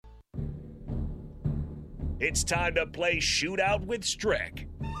It's time to play Shootout with Strick.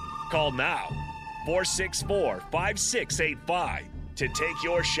 Call now, 464-5685, to take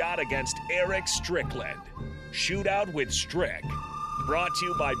your shot against Eric Strickland. Shootout with Strick. Brought to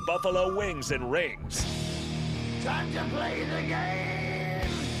you by Buffalo Wings and Rings. Time to play the game!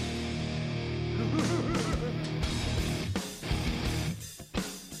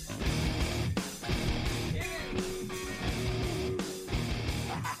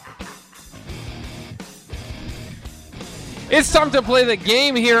 It's time to play the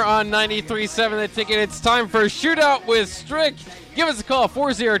game here on 93.7 The Ticket. It's time for Shootout with Strick. Give us a call,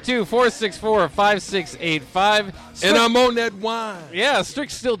 402-464-5685. And I'm on that wine. Yeah,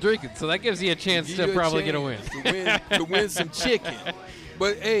 Strick's still drinking, so that gives you a chance to probably get a win. To win some chicken.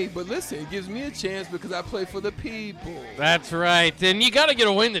 But listen, it gives me a chance because I play for the people. That's right. And you got to get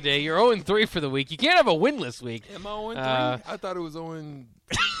a win today. You're 0-3 for the week. You can't have a winless week. Am I 0-3? I thought it was 0-3.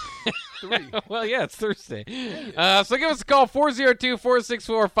 Well, yeah, it's Thursday. So give us a call,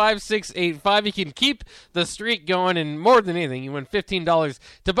 402-464-5685. You can keep the streak going, and more than anything, you win $15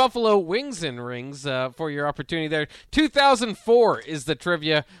 to Buffalo Wings and Rings for your opportunity there. 2004 is the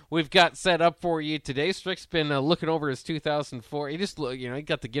trivia we've got set up for you today. Strick's been looking over his 2004. He just, he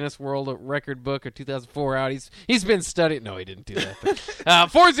got the Guinness World Record book of 2004 out. He's been studying. No, he didn't do that.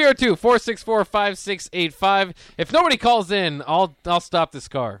 402-464-5685. If nobody calls in, I'll stop this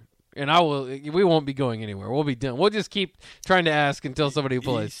car. And we won't be going anywhere. We'll be done. We'll just keep trying to ask until somebody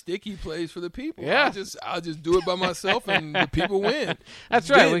plays. Sticky plays for the people. Yeah. I'll just do it by myself and the people win. That's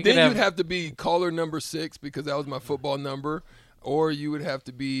right. Then you'd have to be caller number 6 because that was my football number. Or you would have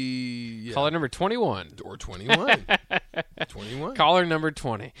to be caller number 21 or 21. 21. Caller number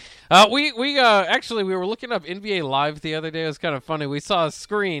 20. We were looking up NBA Live the other day. It was kind of funny. We saw a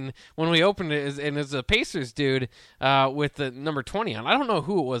screen when we opened it, and it's a Pacers dude with the number 20 on. I don't know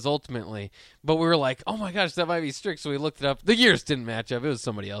who it was ultimately, but we were like, oh my gosh, that might be Strick. So we looked it up. The years didn't match up. It was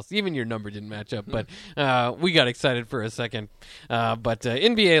somebody else. Even your number didn't match up. But we got excited for a second. But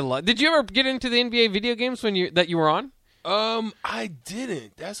NBA Live. Did you ever get into the NBA video games that you were on? I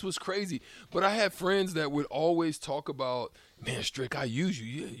didn't. That's what's crazy. But I had friends that would always talk about, man, Strick, I use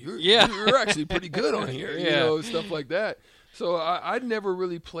you. You're actually pretty good on here, stuff like that. So I never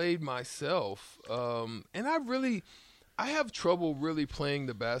really played myself. And I have trouble really playing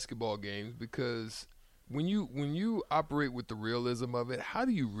the basketball games because when you operate with the realism of it, how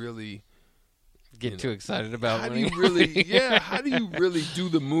do you really get too excited about winning? How do you really do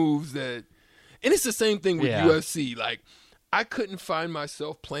the moves that? And it's the same thing with UFC. Like, I couldn't find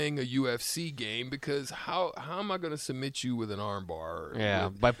myself playing a UFC game because how am I going to submit you with an armbar? Yeah,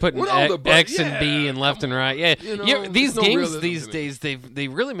 by putting X and B and left and right. Yeah, these games these days they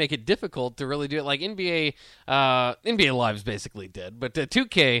really make it difficult to really do it. Like NBA Live's basically dead, but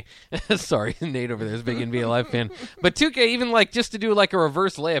 2K. Sorry, Nate over there is a big NBA Live fan. But 2K, even like just to do like a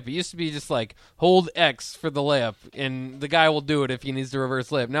reverse layup, it used to be just like hold X for the layup, and the guy will do it if he needs to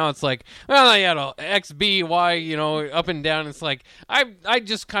reverse layup. Now it's like, well, X, B, Y, up and down. It's like I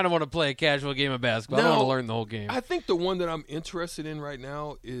just kind of want to play a casual game of basketball. I don't want to learn the whole game. I think the one that I'm interested in right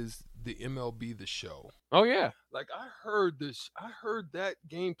now is the MLB The Show. Oh yeah, like I heard that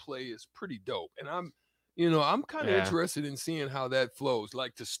gameplay is pretty dope, and I'm kind of interested in seeing how that flows.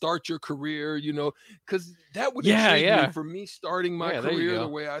 Like to start your career, because that would intrigue me for me starting my career the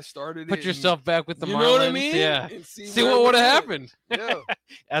way I started. Put yourself back with the Marlins. You know what I mean? Yeah. See what would have happened. Yeah.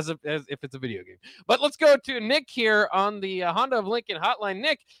 as if it's a video game. But let's go to Nick here on the Honda of Lincoln hotline.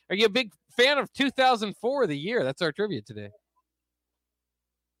 Nick, are you a big fan of 2004, the year? That's our trivia today.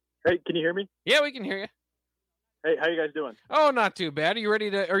 Hey, can you hear me? Yeah, we can hear you. Hey, how you guys doing? Oh, not too bad. Are you ready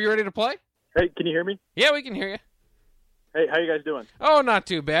to play? Hey, can you hear me? Yeah, we can hear you. Hey, how you guys doing? Oh, not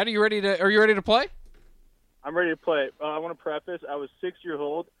too bad. Are you ready to play? I'm ready to play. I want to preface, I was 6 years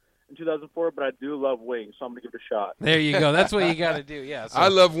old in 2004, but I do love wings, so I'm going to give it a shot. There you go. That's what you got to do, yeah. So. I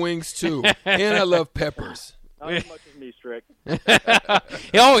love wings, too, and I love peppers. Not as much as me, Strick.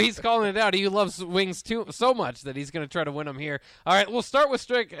 Oh, he's calling it out. He loves wings too so much that he's going to try to win them here. All right, we'll start with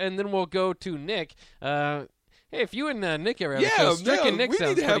Strick, and then we'll go to Nick. Hey, if you and Nick ever have a show, Strick and Nick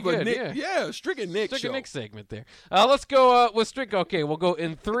sounds pretty good. Strick and Nick Strick and Nick segment there. Let's go with Strick. Okay, we'll go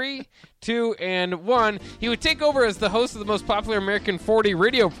in 3, 2, and 1. He would take over as the host of the most popular American 40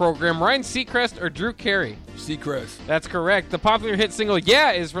 radio program, Ryan Seacrest or Drew Carey? Seacrest. That's correct. The popular hit single,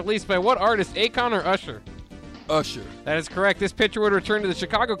 Yeah, is released by what artist, Akon or Usher? Usher. That is correct. This pitcher would return to the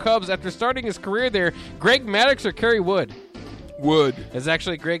Chicago Cubs after starting his career there. Greg Maddux or Kerry Wood? Wood. It's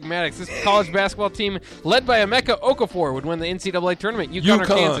actually Greg Maddux. This college basketball team, led by Emeka Okafor, would win the NCAA tournament. UConn or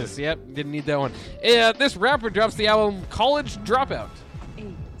Kansas. Yep, didn't need that one. This rapper drops the album College Dropout.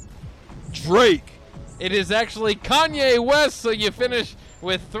 Drake. It is actually Kanye West, so you finish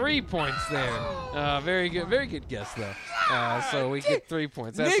with 3 points there. Very good guess, though. So we get 3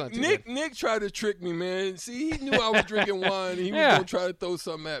 points. That's not too bad. Nick tried to trick me, man. See, he knew I was drinking wine, and he was going to try to throw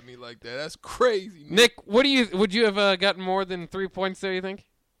something at me like that. That's crazy. Nick, would you have gotten more than 3 points there, you think?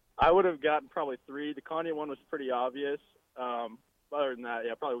 I would have gotten probably 3. The Kanye one was pretty obvious. Other than that,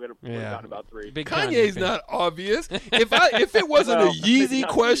 probably would have gotten about 3. Big Kanye's not obvious. If it wasn't a Yeezy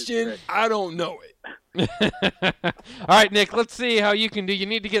question, I don't know it. All right, Nick, let's see how you can do. You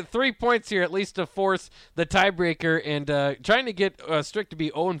need to get 3 points here at least to force the tiebreaker, and trying to get Strick to be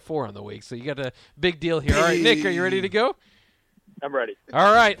 0-4 on the week. So you got a big deal here. All right, Nick, are you ready to go? I'm ready.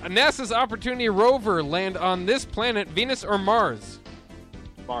 All right, NASA's Opportunity rover land on this planet, Venus or Mars?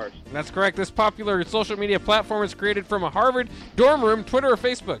 Mars. That's correct. This popular social media platform is created from a Harvard dorm room, Twitter or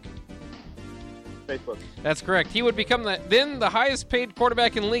Facebook? Facebook. That's correct. He would become then the highest paid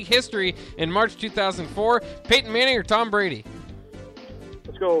quarterback in league history in March 2004. Peyton Manning or Tom Brady?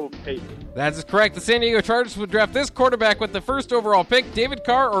 Let's go Peyton. That's correct. The San Diego Chargers would draft this quarterback with the first overall pick, David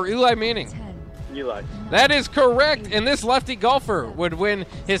Carr or Eli Manning? Eli. That is correct. And this lefty golfer would win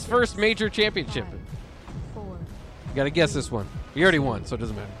his first major championship. You got to guess this one. You already won, so it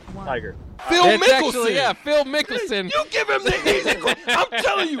doesn't matter. Tiger. Phil Mickelson. Actually, Phil Mickelson. You give him the easy question. I'm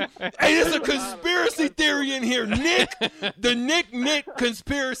telling you. Hey, there's a conspiracy theory in here. Nick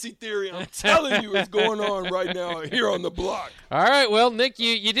conspiracy theory. I'm telling you, it's going on right now here on the block. All right, well, Nick,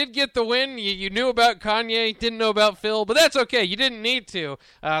 you did get the win. You knew about Kanye, didn't know about Phil, but that's okay. You didn't need to.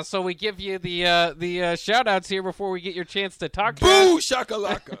 So we give you the shout-outs here before we get your chance to talk. Boo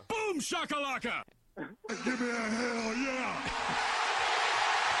shakalaka. Boom shakalaka. Give me a hell yeah.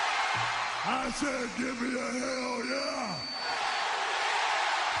 I said give me a hell yeah.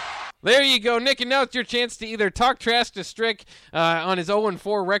 There you go, Nick, and now it's your chance to either talk trash to Strick on his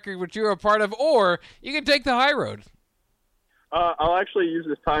 0-4 record, which you're a part of, or you can take the high road. I'll actually use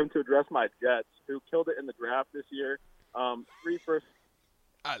this time to address my Jets, who killed it in the draft this year. 3 first.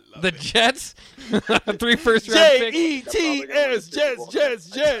 I love the it. Jets, 3 first-round picks. Jets,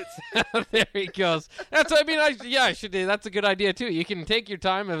 Jets. There he goes. I should do. That's a good idea too. You can take your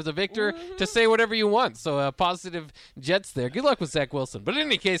time as a victor to say whatever you want. So positive Jets there. Good luck with Zach Wilson. But in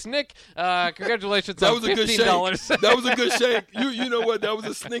any case, Nick, congratulations. That on was a good $15. shake. That was a good shake. You know what? That was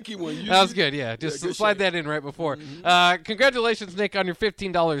a sneaky one. That was good. Yeah, just good slide shake. that in right before. Congratulations, Nick, on your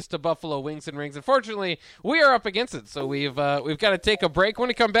 $15 to Buffalo Wings and Rings. Unfortunately, we are up against it, so we've got to take a break.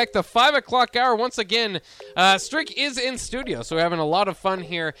 When we come back, the 5 o'clock hour once again. Strick is in studio, so we're having a lot of fun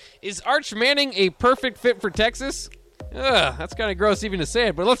here. Is Arch Manning a perfect fit for Texas? That's kind of gross even to say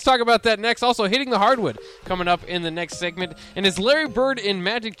it, but let's talk about that next. Also, hitting the hardwood coming up in the next segment. And is Larry Bird and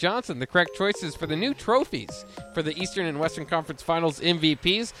Magic Johnson the correct choices for the new trophies for the Eastern and Western Conference Finals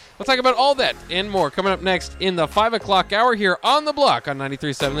MVPs? We'll talk about all that and more coming up next in the 5 o'clock hour here on the block on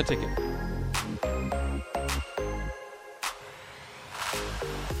 93.7 The Ticket.